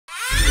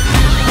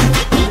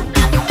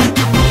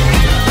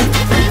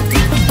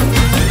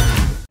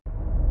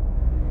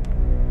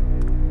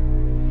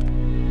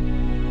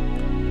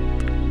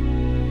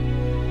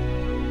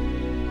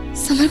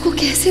को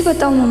कैसे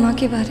बताऊं मम्मा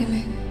के बारे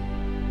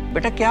में?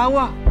 बेटा क्या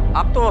हुआ?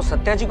 आप तो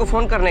सत्या जी को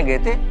फोन करने गए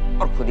थे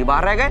और खुद ही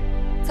बाहर रह गए।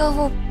 तो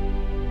वो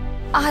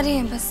आ रहे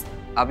हैं बस।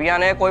 अभी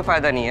आने का कोई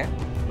फायदा नहीं है।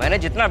 मैंने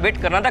जितना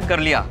वेट करना था कर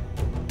लिया।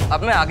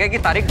 अब मैं आगे की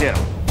तारीख दे रहा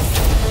हूँ।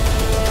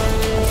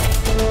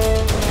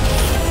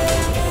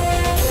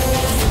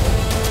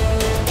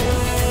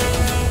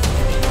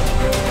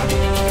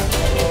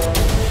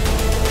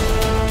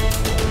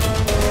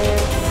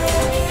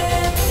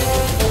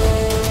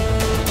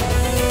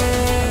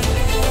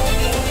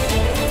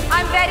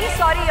 I am very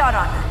sorry your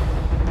honour.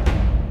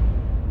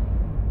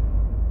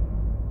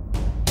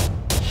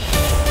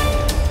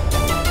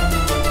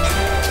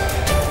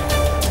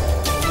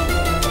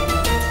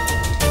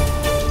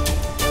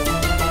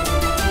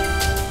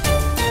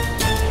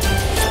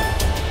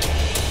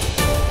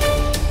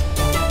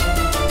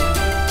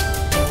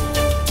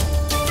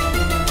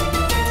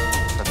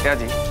 Satya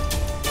जी,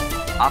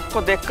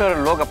 आपको देखकर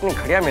लोग अपनी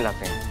घड़ियां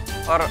मिलाते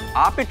हैं और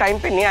आप ही टाइम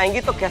पे नहीं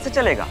आएंगी तो कैसे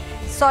चलेगा?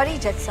 सॉरी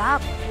जज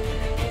साहब,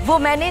 वो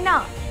मैंने ना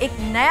एक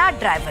नया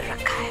ड्राइवर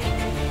रखा है।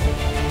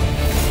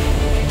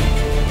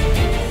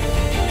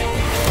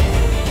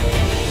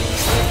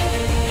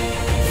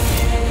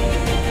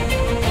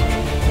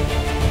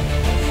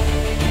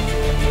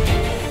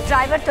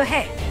 ड्राइवर तो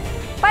है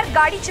पर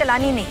गाड़ी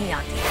चलानी नहीं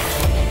आती।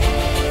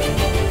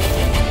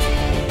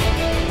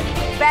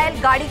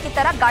 बैल गाड़ी की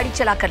तरह गाड़ी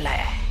चला कर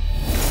लाया है।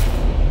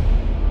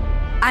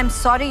 I am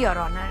sorry your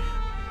honour,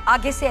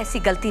 आगे से ऐसी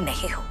गलती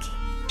नहीं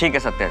होगी। ठीक है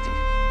सत्या जी,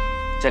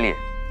 चलिए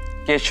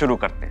केस शुरू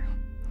करते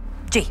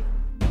हैं। जी।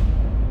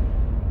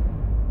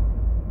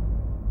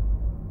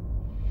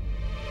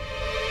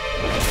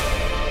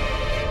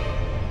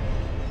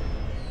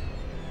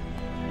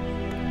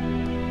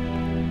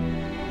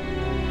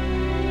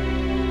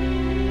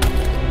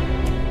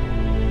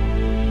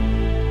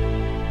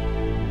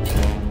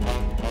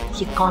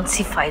 ये कौन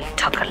सी फाइल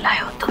उठा कर लाए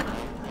हो तुम?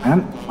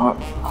 मैम,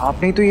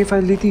 आपने ही तो ये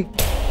फाइल दी थी।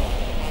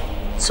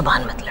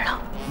 सुभान मत लड़ाओ,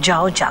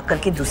 जाओ जाकर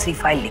के दूसरी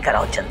फाइल लेकर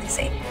आओ जल्दी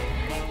से।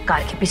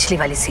 कार की पिछली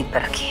वाली सीट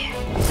पर रखी है।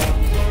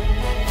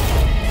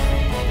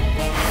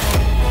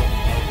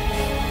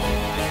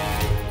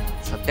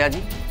 सत्या जी,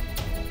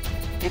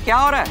 ये क्या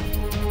हो रहा है?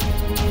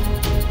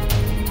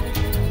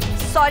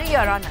 सॉरी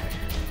योर ऑनर,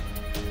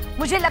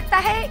 मुझे लगता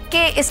है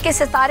कि इसके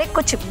सितारे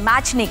कुछ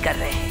मैच नहीं कर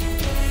रहे हैं।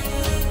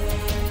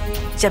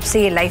 जब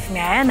से ये लाइफ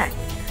में आया ना,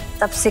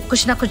 तब से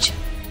कुछ ना कुछ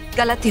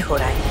गलत ही हो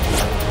रहा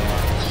है।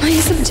 मैं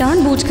ये सब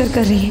जानबूझकर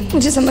कर रही है।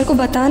 मुझे समर को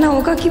बताना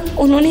होगा कि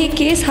उन्होंने ये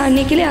केस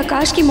हारने के लिए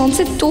आकाश की मॉम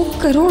से 2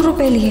 करोड़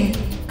रुपए लिए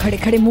हैं। खड़े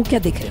खड़े मुंह क्या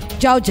देख रहे हो?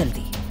 जाओ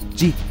जल्दी।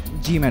 जी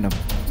जी मैडम।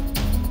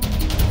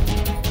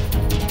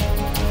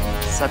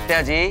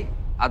 सत्या जी,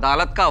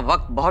 अदालत का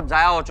वक्त बहुत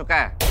जाया हो चुका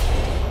है।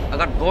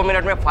 अगर 2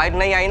 मिनट में फाइल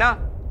नहीं आई ना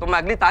तो मैं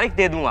अगली तारीख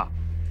दे दूंगा।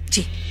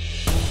 जी।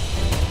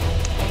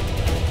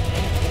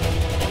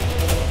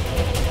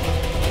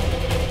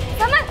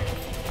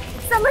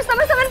 समर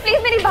समर समर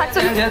प्लीज मेरी बात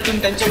सुनो। जया, तुम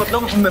टेंशन मत लो,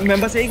 मैं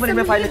बस 1 मिनट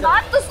में फाइल लेकर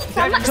बात तो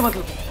समर, टेंशन मत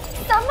लो।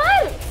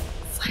 समर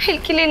फाइल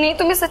के लिए नहीं,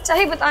 तुम्हें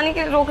सच्चाई बताने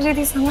के लिए रोक रही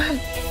थी। समर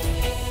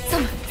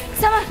समर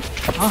समर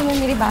समर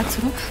मेरी बात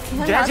सुनो।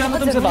 जया, मैं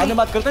तुमसे बाद में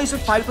बात करता हूँ। इस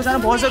वक्त फाइल पहुंचाना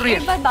बहुत जरूरी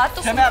है। बात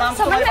तो मैं आराम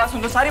से तुम्हारी बात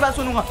सुन लो, सारी बात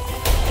सुनूंगा।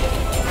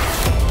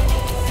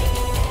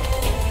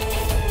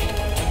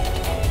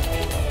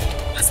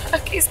 सारा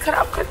केस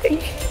खराब कर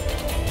देंगे,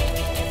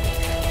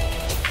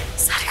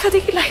 सारी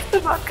कदी की लाइफ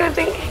बर्बाद कर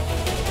देंगे।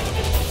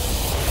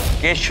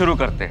 केस शुरू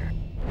करते हैं।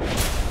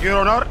 योर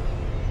ऑनर,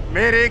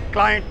 मेरे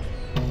क्लाइंट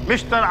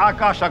मिस्टर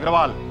आकाश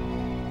अग्रवाल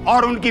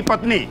और उनकी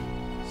पत्नी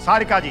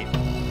सारिका जी,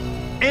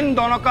 इन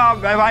दोनों का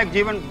वैवाहिक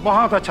जीवन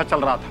बहुत अच्छा चल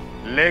रहा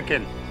था।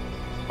 लेकिन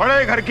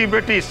बड़े घर की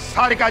बेटी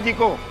सारिका जी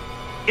को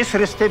इस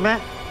रिश्ते में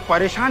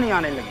परेशानी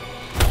आने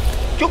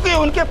लगी, क्योंकि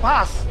उनके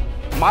पास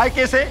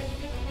मायके से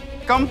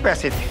कम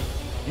पैसे थे,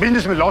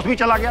 बिजनेस में लॉस भी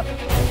चला गया था।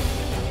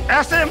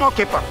 ऐसे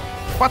मौके पर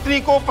पत्नी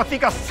को पति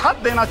का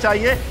साथ देना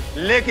चाहिए,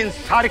 लेकिन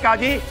सारिका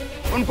जी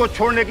उनको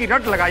छोड़ने की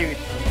रट लगाई हुई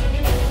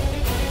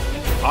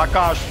थी।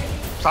 आकाश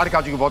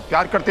सारिका जी को बहुत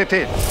प्यार करते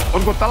थे,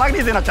 उनको तलाक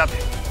नहीं देना चाहते।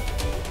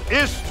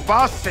 इस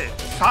बात से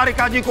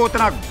सारिका जी को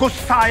इतना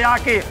गुस्सा आया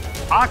कि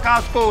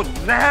आकाश को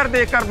जहर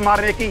देकर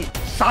मारने की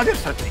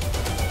साजिश रची।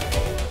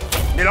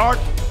 मिलॉर्ड,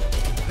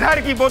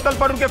 जहर की बोतल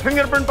पर उनके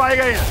फिंगरप्रिंट पाए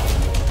गए हैं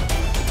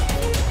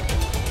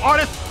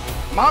और इस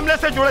मामले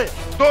से जुड़े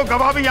 2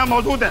 गवाह भी यहां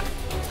मौजूद हैं,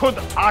 खुद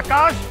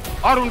आकाश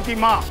और उनकी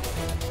मां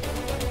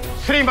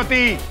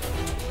श्रीमती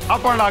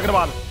अपर्णा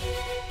अग्रवाल।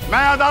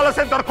 मैं अदालत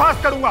से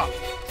दरख्वास्त करूंगा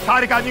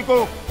सारिका जी को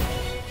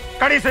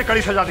कड़ी से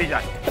कड़ी सजा दी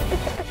जाए।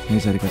 नहीं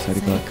सारिका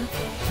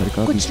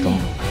कुछ नहीं।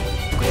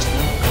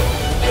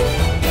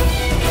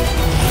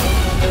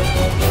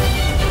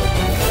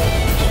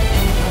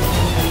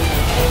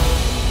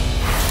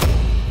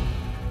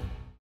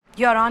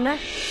 योर ऑनर,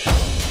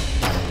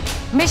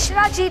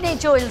 मिश्रा जी ने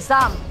जो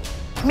इल्जाम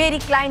मेरी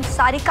क्लाइंट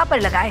सारिका पर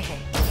लगाए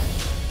हैं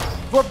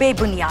वो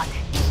बेबुनियाद है।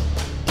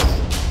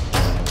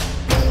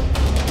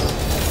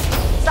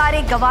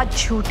 सारे गवाह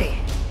झूठे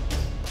हैं।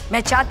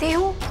 मैं चाहती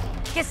हूं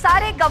कि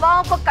सारे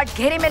गवाहों को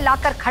कटघरे में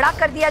लाकर खड़ा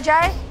कर दिया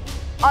जाए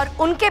और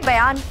उनके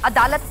बयान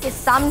अदालत के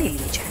सामने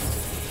लिए जाए।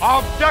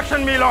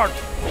 ऑब्जेक्शन मी लॉर्ड,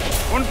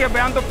 उनके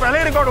बयान तो पहले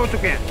ही रिकॉर्ड हो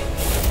चुके हैं।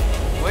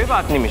 कोई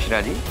बात नहीं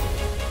मिश्रा जी,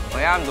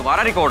 बयान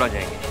दोबारा रिकॉर्ड हो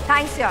जाएंगे।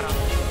 Thanks your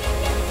honour.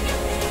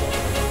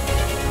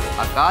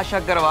 Akash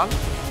Agarwal,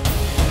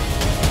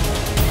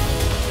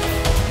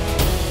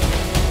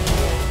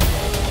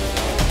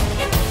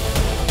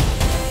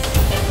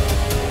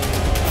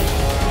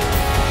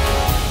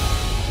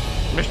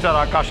 mister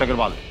आकाश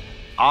अग्रवाल,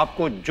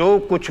 आपको जो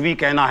कुछ भी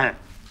कहना है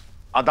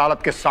अदालत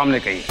के सामने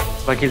कहिए।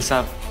 वकील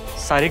साहब,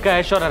 सारिका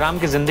ऐश और आराम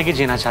की जिंदगी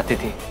जीना चाहती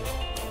थी।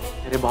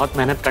 मेरे बहुत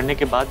मेहनत करने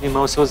के बाद भी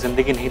मैं उसे वो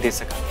जिंदगी नहीं दे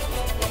सका।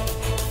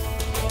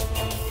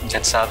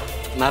 जज साहब,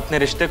 मैं अपने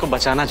रिश्ते को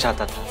बचाना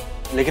चाहता था,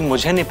 लेकिन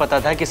मुझे नहीं पता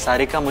था कि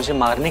सारिका मुझे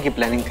मारने की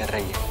प्लानिंग कर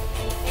रही है।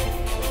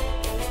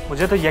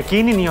 मुझे तो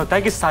यकीन ही नहीं होता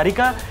कि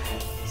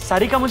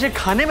सारिका मुझे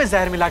खाने में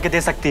जहर मिला के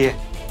दे सकती है।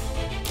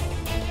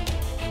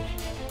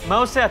 मैं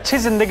उसे अच्छी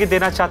जिंदगी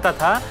देना चाहता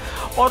था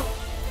और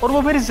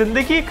वो मेरी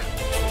जिंदगी।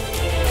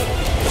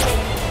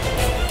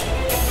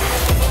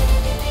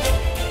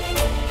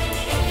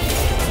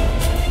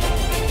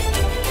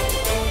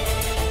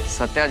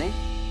 सत्या जी,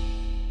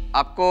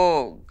 आपको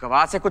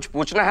गवाह से कुछ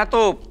पूछना है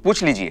तो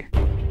पूछ लीजिए।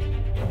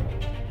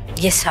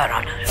 Yes your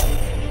honour.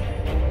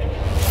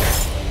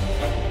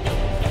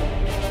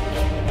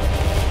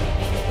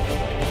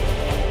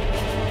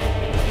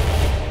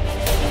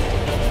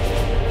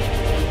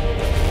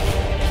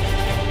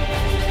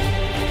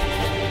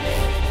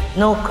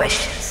 No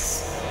questions.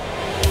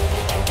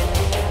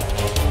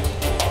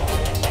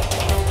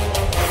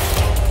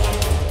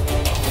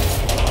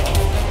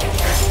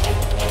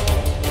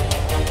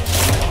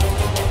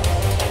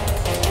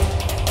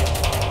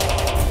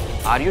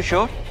 Are you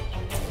sure?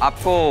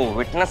 आपको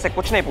विटनेस से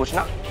कुछ नहीं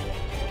पूछना?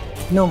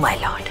 No, my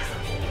lord.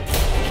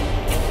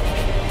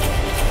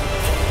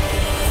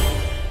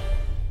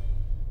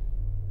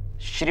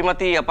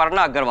 Shrimati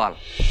Aparna Agarwal,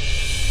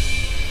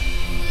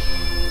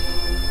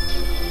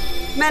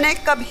 मैंने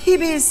कभी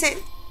भी इसे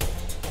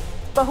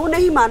बहू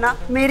नहीं माना।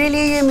 मेरे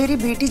लिए ये मेरी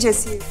बेटी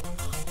जैसी है,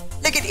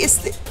 लेकिन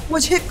इसने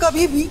मुझे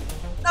कभी भी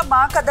ना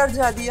माँ का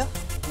दर्जा दिया,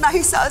 ना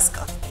ही सास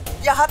का,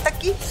 यहाँ तक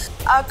कि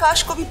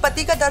आकाश को भी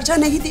पति का दर्जा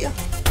नहीं दिया।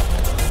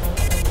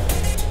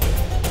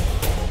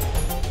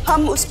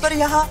 हम उस पर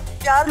यहाँ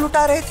प्यार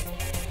लुटा रहे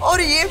थे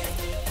और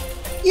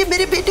ये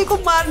मेरे बेटे को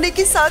मारने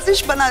की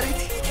साजिश बना रही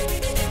थी।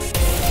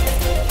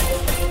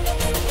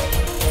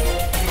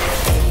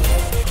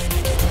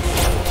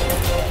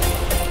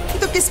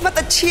 तो किस्मत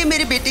अच्छी है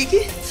मेरे बेटे की,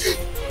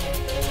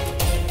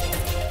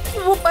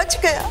 वो बच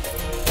गया।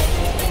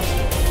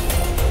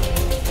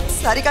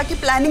 सारिका की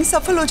प्लानिंग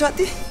सफल हो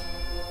जाती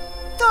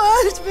तो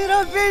आज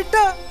मेरा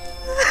बेटा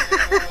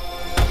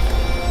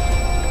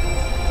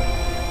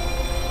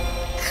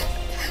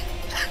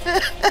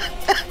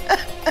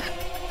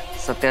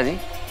सत्या जी।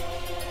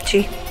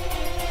 जी।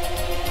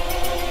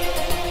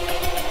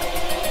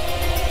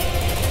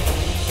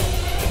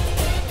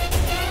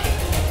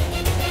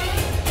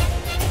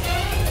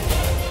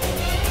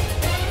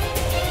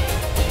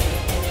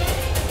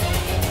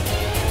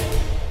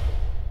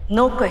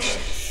 No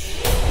questions.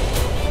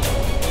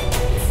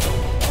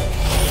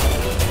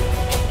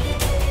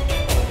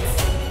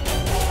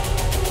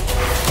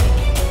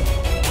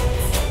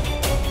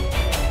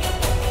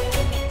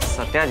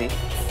 सत्या जी,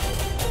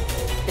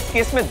 इस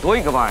केस में दो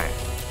ही गवाह हैं।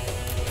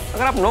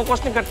 अगर आप नो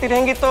क्वेश्चन करती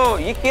रहेंगी तो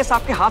ये केस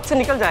आपके हाथ से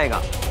निकल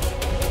जाएगा,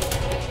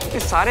 क्योंकि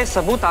सारे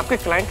सबूत आपके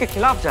क्लाइंट के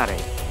खिलाफ जा रहे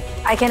हैं।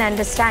 I can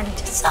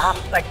understand, साहब,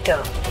 but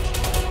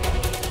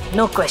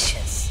no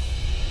questions.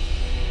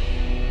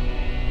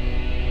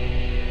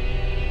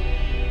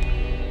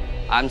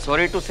 I am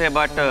sorry to से,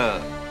 बट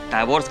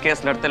डाइवोर्स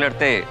केस लड़ते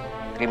लड़ते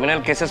क्रिमिनल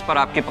केसेस पर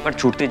आपकी पकड़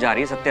छूटती जा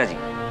रही है सत्या जी।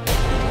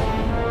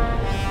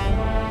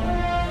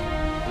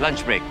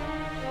 Lunch break.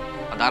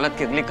 अदालत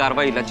की अगली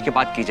कार्रवाई लंच के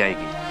बाद की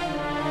जाएगी।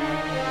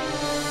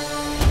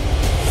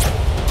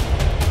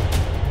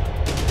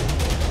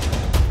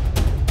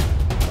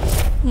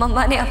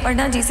 मम्मा ने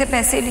अपर्णा जी से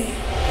पैसे लिए।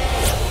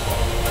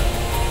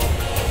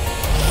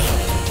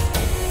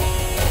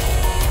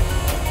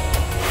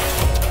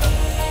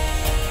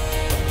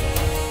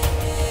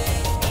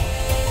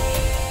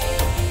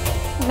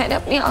 मैंने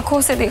अपनी आंखों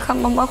से देखा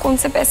मम्मा को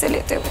उनसे पैसे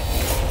लेते हुए।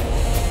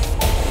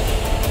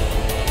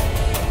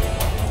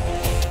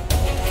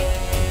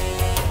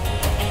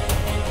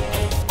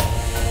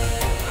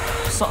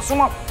 सासू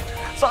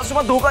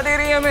माँ धोखा दे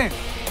रही है हमें,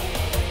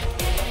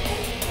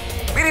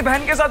 मेरी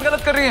बहन के साथ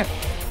गलत कर रही है।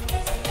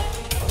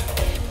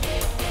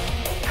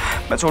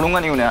 मैं छोड़ूंगा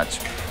नहीं उन्हें आज।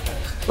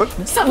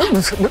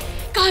 समर,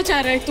 कहाँ जा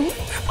रहा है तू?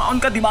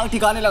 उनका दिमाग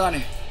ठिकाने लगाने।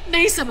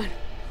 नहीं समर,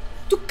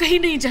 तू कहीं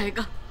नहीं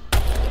जाएगा।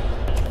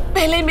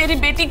 पहले मेरी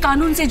बेटी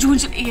कानून से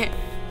जूझ रही है,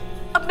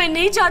 अब मैं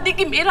नहीं चाहती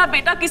कि मेरा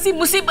बेटा किसी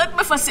मुसीबत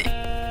में फंसे।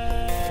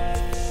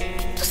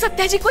 तू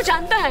सत्या जी को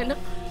जानता है ना,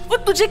 वो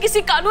तुझे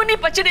किसी कानूनी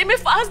पचड़े में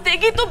फांस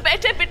देगी तो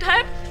बैठे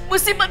बिठाए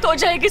मुसीबत हो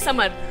जाएगी।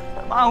 समर,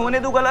 माँ होने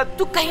दो गलत।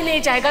 तू कहीं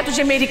नहीं जाएगा,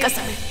 तुझे मेरी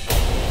कसम है।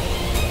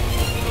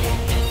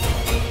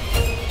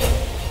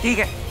 ठीक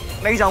है,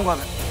 नहीं जाऊंगा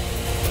मैं।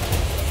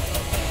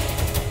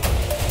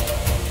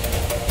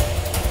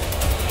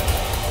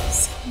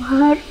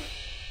 समर।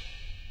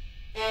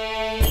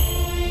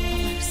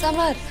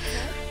 समर,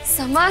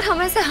 समर,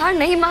 हम ऐसे हार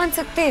नहीं मान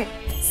सकते।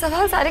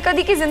 सवाल सारिका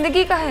दी की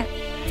जिंदगी का है।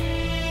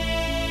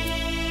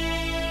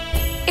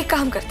 एक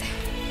काम करते हैं,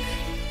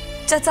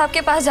 जज साहब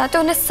के पास जाते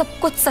हैं, उन्हें सब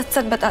कुछ सच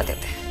सच बता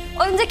देते हैं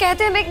और उनसे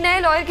कहते हैं हमें एक नए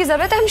लॉयर की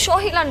जरूरत है। I am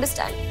sure he will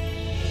understand.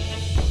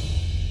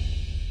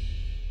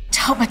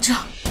 जाओ बच्चों,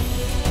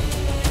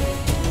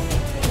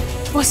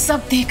 वो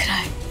सब देख रहा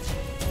है,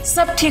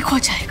 सब ठीक हो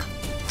जाएगा।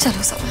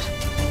 चलो समर।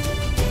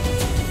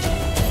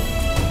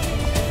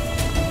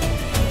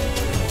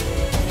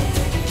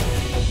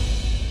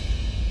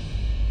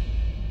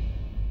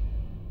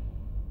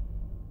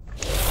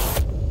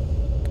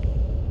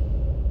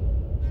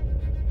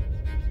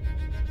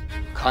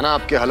 खाना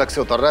आपके हलक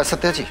से उतर रहा है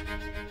सत्या जी।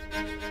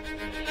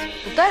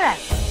 उतर रहा है?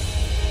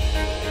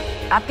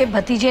 आपके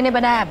भतीजे ने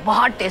बनाया,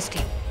 बहुत टेस्टी।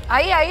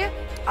 आइए आइए,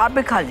 आप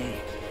भी खा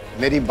लीजिए।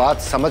 मेरी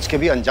बात समझ के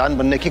भी अनजान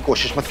बनने की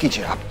कोशिश मत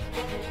कीजिए। आप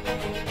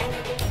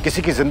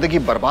किसी की जिंदगी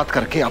बर्बाद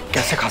करके आप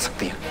कैसे खा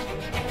सकती हैं?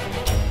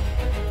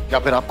 या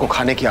फिर आपको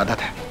खाने की आदत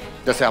है,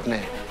 जैसे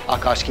आपने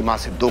आकाश की मां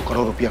से 2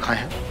 करोड़ रुपया खाए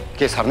हैं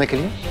केस हारने के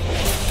लिए?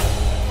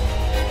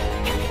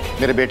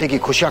 मेरे बेटे की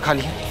खुशियां खा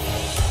ली हैं?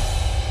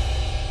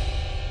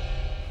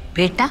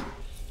 बेटा?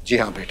 जी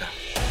हाँ बेटा।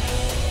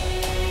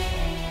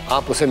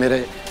 आप उसे मेरे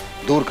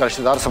दूर का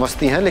रिश्तेदार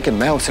समझती हैं, लेकिन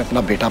मैं उसे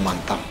अपना बेटा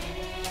मानता हूं।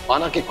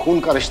 माना कि खून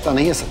का रिश्ता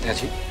नहीं है सत्या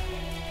जी,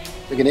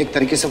 लेकिन एक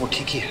तरीके से वो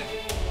ठीक ही है,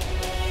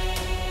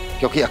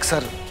 क्योंकि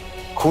अक्सर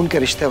खून के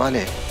रिश्ते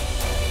वाले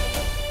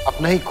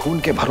अपने ही खून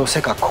के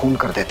भरोसे का खून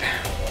कर देते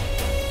हैं,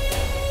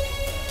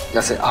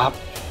 जैसे आप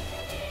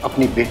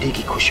अपनी बेटी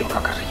की खुशियों का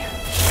कर रही हैं।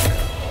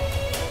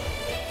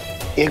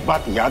 एक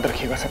बात याद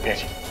रखिएगा सत्या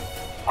जी,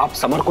 आप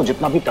समर को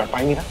जितना भी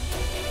तड़पाएंगी ना,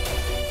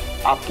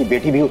 आपकी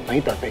बेटी भी उतना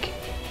ही तड़पेगी।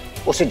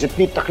 उसे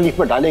जितनी तकलीफ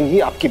में डालेंगी,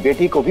 आपकी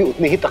बेटी को भी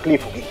उतनी ही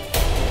तकलीफ होगी।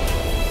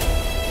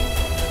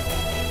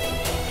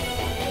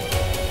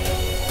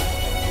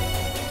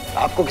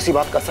 आपको किसी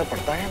बात का असर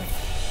पड़ता है या नहीं?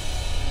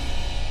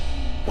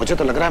 मुझे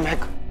तो लग रहा है मैं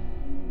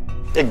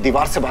एक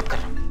दीवार से बात कर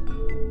रहा हूं।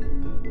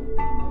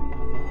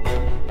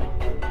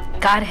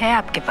 कार है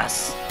आपके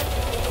पास?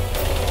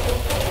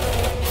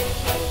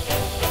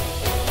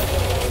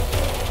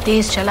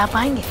 तेज चला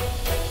पाएंगे?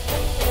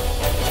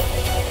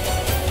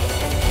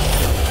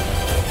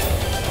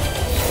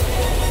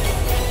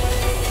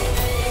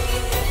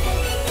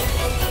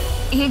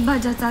 एक बार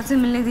जज साहब से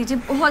मिलने दीजिए,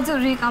 बहुत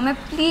जरूरी काम है।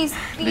 Please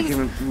please. देखिए,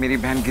 मेरी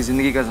बहन की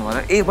जिंदगी का सवाल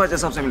है, एक बार जज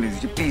साहब से मिलने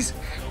दीजिए प्लीज।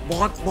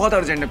 बहुत बहुत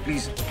अर्जेंट है,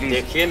 प्लीज प्लीज।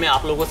 देखिए, मैं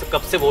आप लोगों से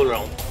कब से बोल रहा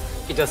हूँ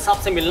कि जज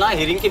साहब से मिलना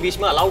हियरिंग के बीच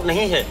में अलाउड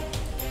नहीं है।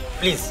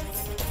 प्लीज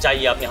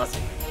जाइए आप यहाँ से,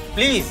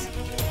 प्लीज।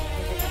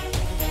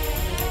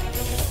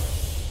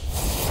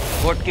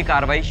 कोर्ट की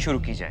कार्रवाई शुरू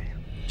की जाए।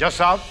 जज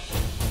साहब,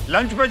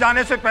 लंच पे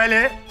जाने से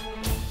पहले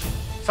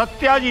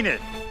सत्या जी ने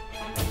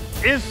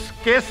इस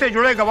केस से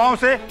जुड़े गवाहों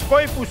से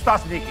कोई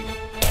पूछताछ नहीं की।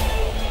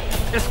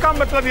 इसका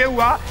मतलब यह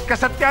हुआ कि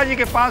सत्या जी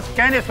के पास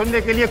कहने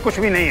सुनने के लिए कुछ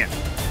भी नहीं है।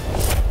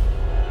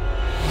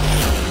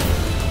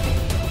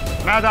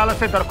 मैं अदालत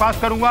से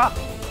दरख्वास्त करूंगा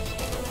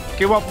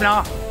कि वो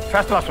अपना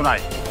फैसला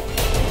सुनाए।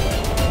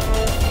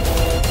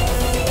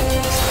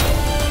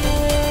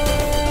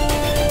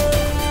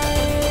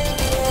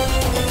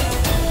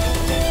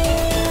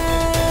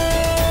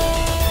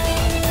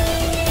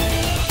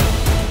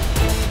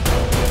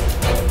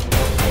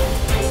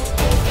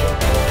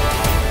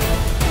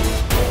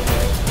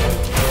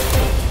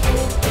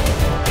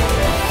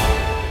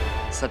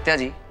 सत्या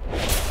जी,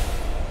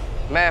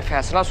 मैं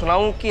फैसला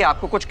सुनाऊं कि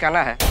आपको कुछ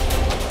कहना है?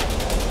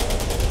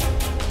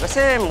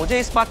 वैसे मुझे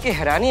इस बात की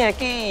हैरानी है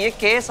कि ये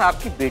केस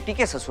आपकी बेटी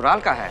के ससुराल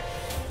का है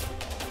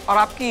और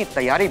आपकी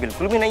तैयारी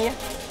बिल्कुल भी नहीं है।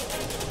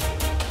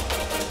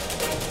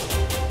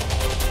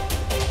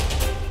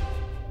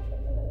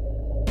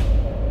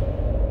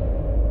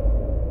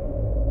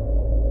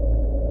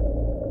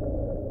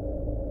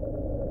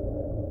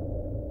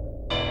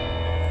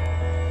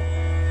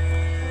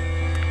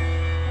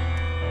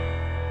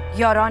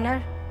 योर ऑनर,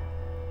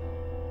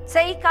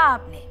 सही कहा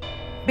आपने,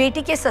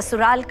 बेटी के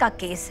ससुराल का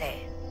केस है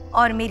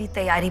और मेरी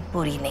तैयारी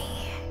पूरी नहीं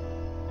है।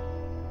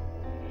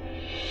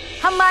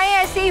 हम माएं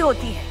ऐसी ही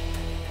होती हैं,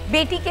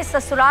 बेटी के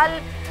ससुराल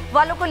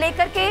वालों को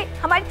लेकर के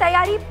हमारी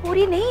तैयारी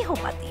पूरी नहीं हो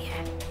पाती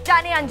है।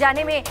 जाने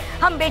अनजाने में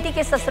हम बेटी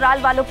के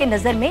ससुराल वालों के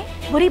नजर में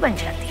बुरी बन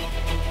जाती है।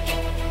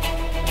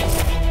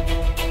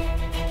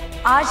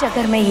 आज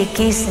अगर मैं ये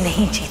केस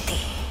नहीं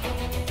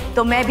जीती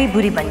तो मैं भी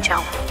बुरी बन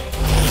जाऊं।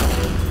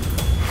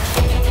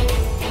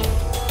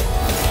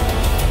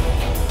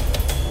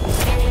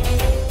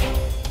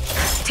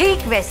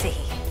 ठीक वैसे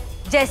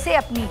ही जैसे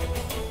अपनी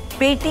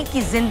बेटी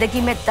की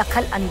जिंदगी में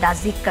दखल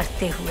अंदाजी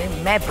करते हुए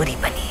मैं बुरी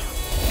बनी हूं।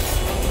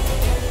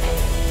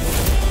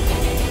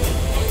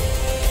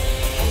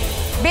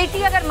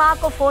 बेटी अगर मां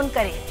को फोन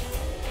करे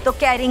तो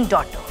कैरिंग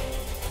डॉटर,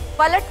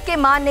 पलट के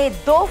मां ने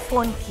 2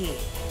 फोन किए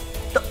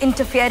तो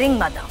इंटरफियरिंग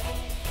मदर।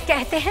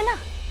 कहते हैं ना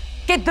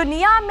कि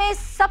दुनिया में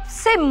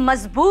सबसे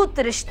मजबूत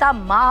रिश्ता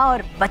मां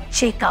और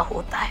बच्चे का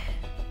होता है,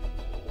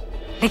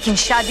 लेकिन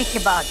शादी के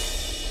बाद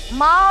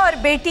माँ और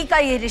बेटी का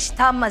ये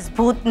रिश्ता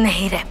मजबूत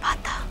नहीं रह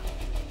पाता।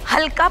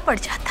 हल्का पड़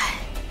जाता है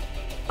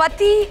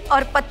पति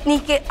और पत्नी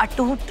के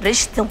अटूट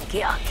रिश्तों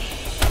के आगे।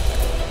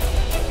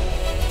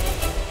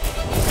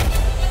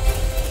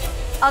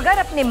 अगर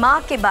अपने माँ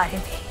के बारे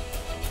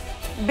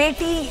में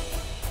बेटी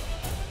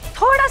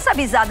थोड़ा सा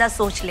भी ज्यादा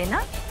सोच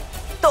लेना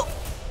तो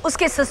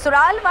उसके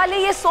ससुराल वाले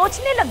ये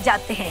सोचने लग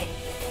जाते हैं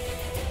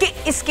कि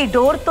इसकी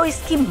डोर तो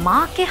इसकी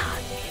माँ के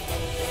हाथ में।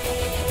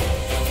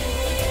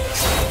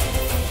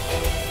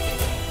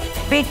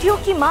 बेटियों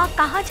की माँ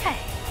कहाँ जाए?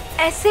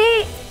 ऐसे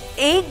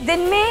एक दिन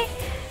में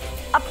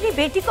अपनी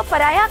बेटी को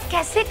पराया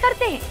कैसे कर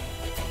दे?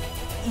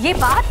 ये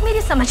बात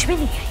मेरी समझ में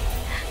नहीं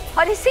आई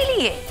और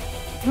इसीलिए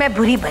मैं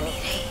बुरी बनी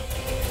रही।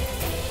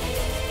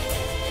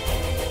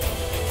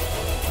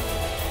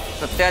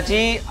 सत्या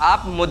जी,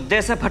 आप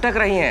मुद्दे से भटक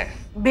रही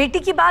हैं। बेटी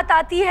की बात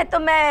आती है तो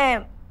मैं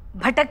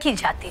भटक ही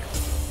जाती हूँ।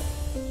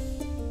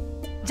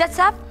 जज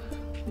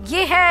साहब,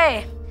 ये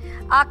है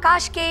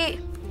आकाश के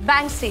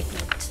बैंक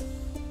स्टेटमेंट,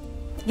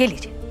 ये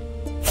लीजिए।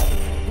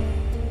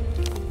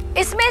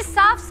 इसमें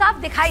साफ साफ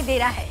दिखाई दे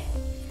रहा है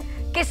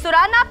कि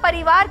सुराना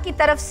परिवार की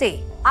तरफ से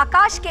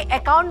आकाश के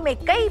अकाउंट में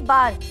कई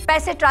बार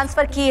पैसे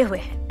ट्रांसफर किए हुए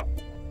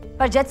हैं।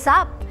 पर जज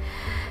साहब,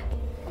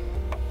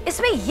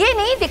 इसमें यह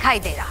नहीं दिखाई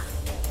दे रहा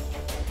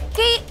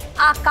कि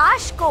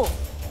आकाश को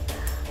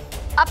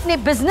अपने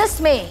बिजनेस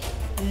में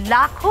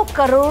लाखों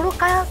करोड़ों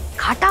का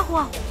घाटा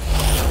हुआ हो।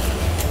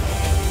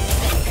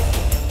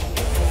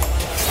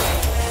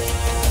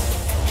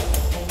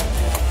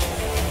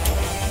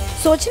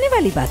 सोचने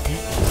वाली बात है।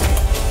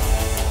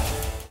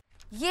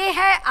 ये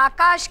है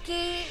आकाश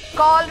की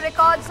कॉल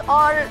रिकॉर्ड्स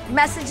और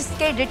मैसेजेस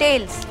के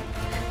डिटेल्स।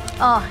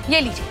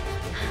 ये लीजिए।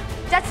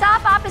 जज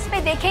साहब, आप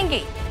इसमें देखेंगे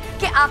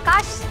कि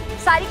आकाश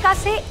सारिका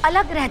से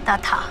अलग रहता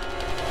था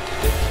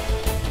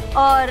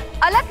और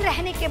अलग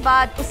रहने के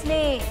बाद उसने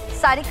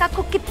सारिका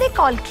को कितने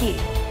कॉल किए?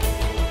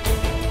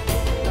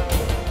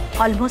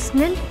 ऑलमोस्ट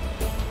नील,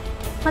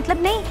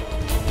 मतलब नहीं।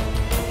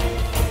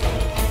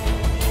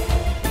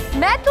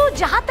 मैं तो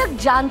जहां तक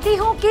जानती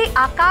हूं कि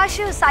आकाश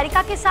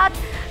सारिका के साथ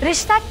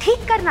रिश्ता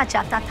ठीक करना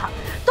चाहता था,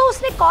 तो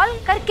उसने कॉल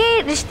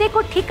करके रिश्ते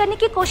को ठीक करने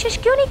की कोशिश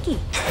क्यों नहीं की?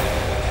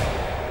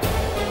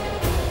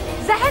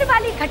 जहर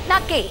वाली घटना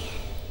के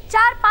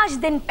 4-5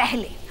 दिन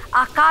पहले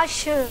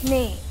आकाश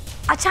ने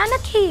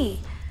अचानक ही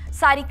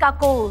सारिका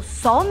को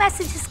 100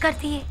 मैसेजेस कर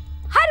दिए।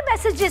 हर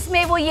मैसेजेस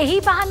में वो यही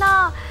बहाना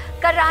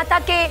कर रहा था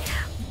कि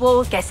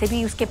वो कैसे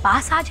भी उसके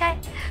पास आ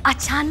जाए।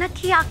 अचानक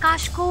ही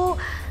आकाश को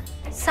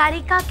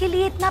सारिका के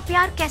लिए इतना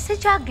प्यार कैसे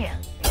जाग गया?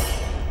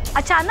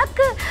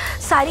 अचानक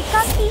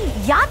सारिका की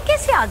याद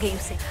कैसे आ गई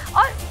उसे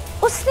और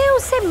उसने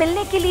उसे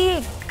मिलने के लिए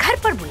घर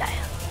पर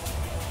बुलाया?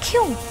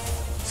 क्यों?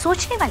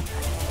 सोचने वाली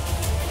बात।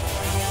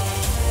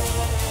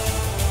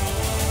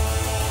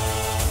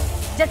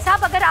 जज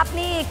साहब, अगर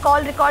आपने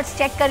कॉल रिकॉर्ड्स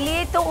चेक कर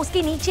लिए तो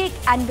उसके नीचे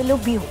एक एनवेलप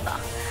भी होगा।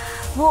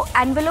 वो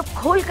एनवेलप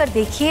खोल कर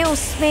देखिए,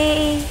 उसमें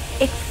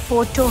एक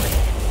फोटो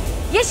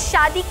है। ये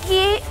शादी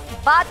के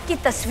बाद की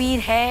तस्वीर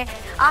है।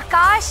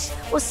 आकाश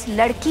उस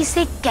लड़की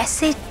से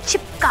कैसे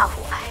चिपका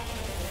हुआ है,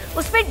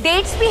 उसमें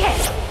डेट्स भी है,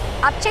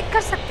 आप चेक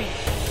कर सकते हैं।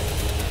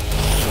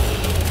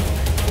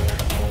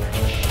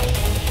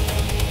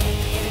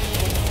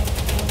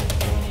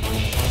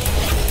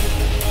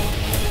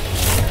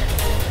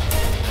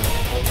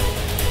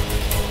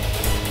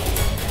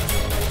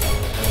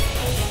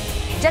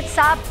 जज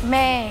साहब,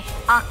 मैं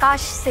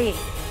आकाश से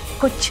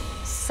कुछ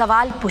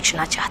सवाल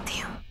पूछना चाहती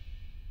हूँ।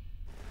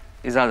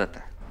 इजाजत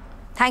है।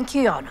 Thank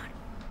you your honour.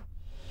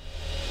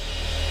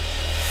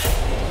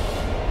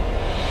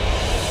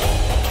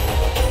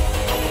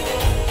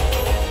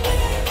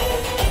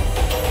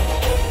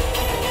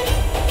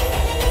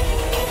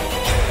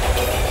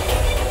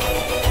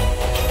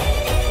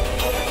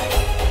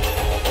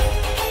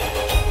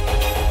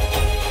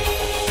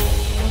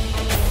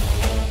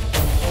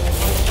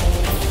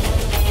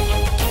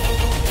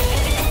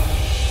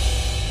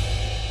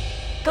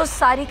 तो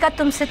सारिका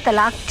तुमसे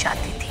तलाक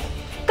चाहती थी,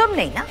 तुम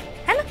नहीं ना,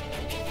 है ना?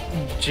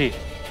 जी।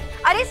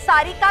 अरे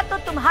सारिका तो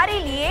तुम्हारे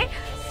लिए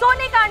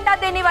सोने का अंडा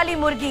देने वाली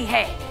मुर्गी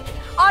है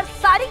और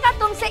सारिका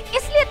तुमसे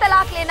इसलिए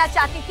तलाक लेना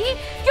चाहती थी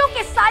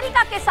क्योंकि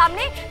सारिका के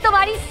सामने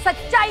तुम्हारी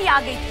सच्चाई आ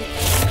गई थी,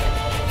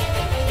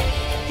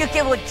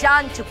 क्योंकि वो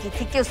जान चुकी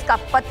थी कि उसका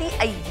पति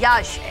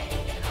अय्याश है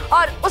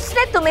और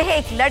उसने तुम्हें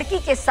एक लड़की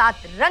के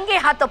साथ रंगे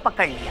हाथों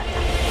पकड़ लिया था।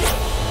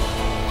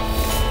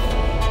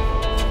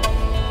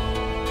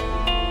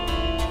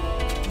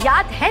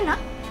 याद है ना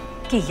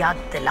कि याद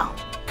दिलाऊं?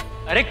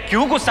 अरे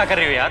क्यों गुस्सा कर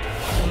रही हो यार?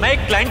 मैं एक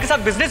क्लाइंट के साथ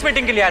बिजनेस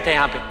मीटिंग के लिए आया था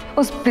यहाँ पे।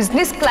 उस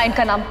बिजनेस क्लाइंट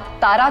का नाम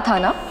तारा था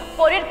ना?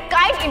 For your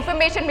kind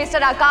information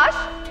mister आकाश,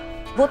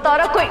 वो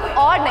तारा कोई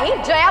और नहीं,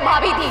 जया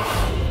भाभी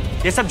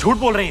थी। ये सब झूठ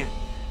बोल रही हैं,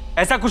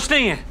 ऐसा कुछ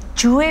नहीं है।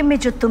 जुए में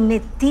जो तुमने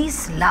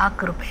 30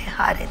 लाख रुपए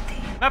हारे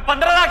थे, मैं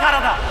 15 लाख हारा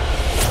था।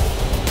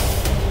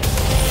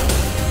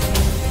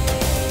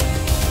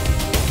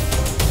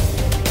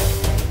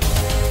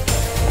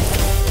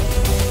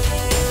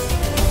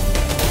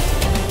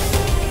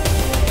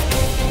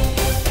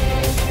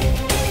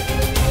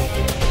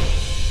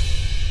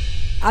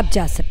 आप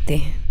जा सकते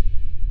हैं।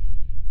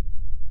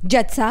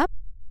 जज साहब,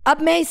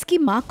 अब मैं इसकी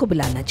माँ को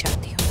बुलाना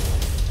चाहती हूँ।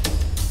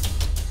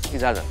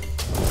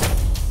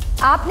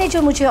 इजाजत। आपने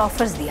जो मुझे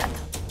ऑफर्स दिया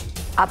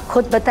था, आप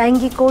खुद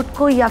बताएंगी कोर्ट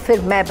को या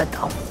फिर मैं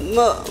बताऊं?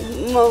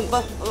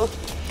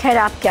 खैर,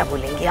 आप क्या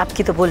बोलेंगी,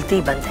 आपकी तो बोलती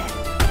ही बंद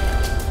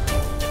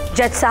है।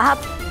 जज साहब,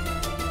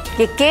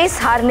 ये केस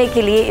हारने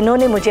के लिए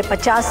इन्होंने मुझे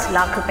 50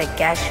 लाख रुपए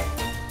कैश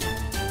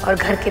और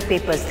घर के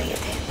पेपर्स दिए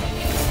थे।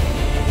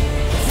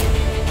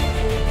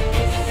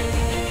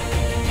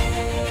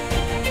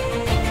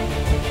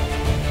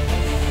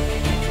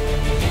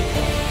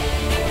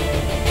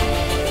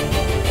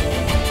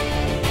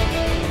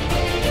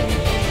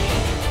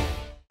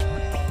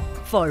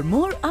 For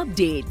more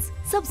updates,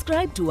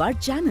 subscribe to our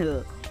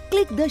channel,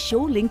 click the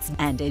show links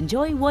and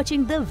enjoy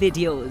watching the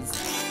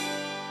videos.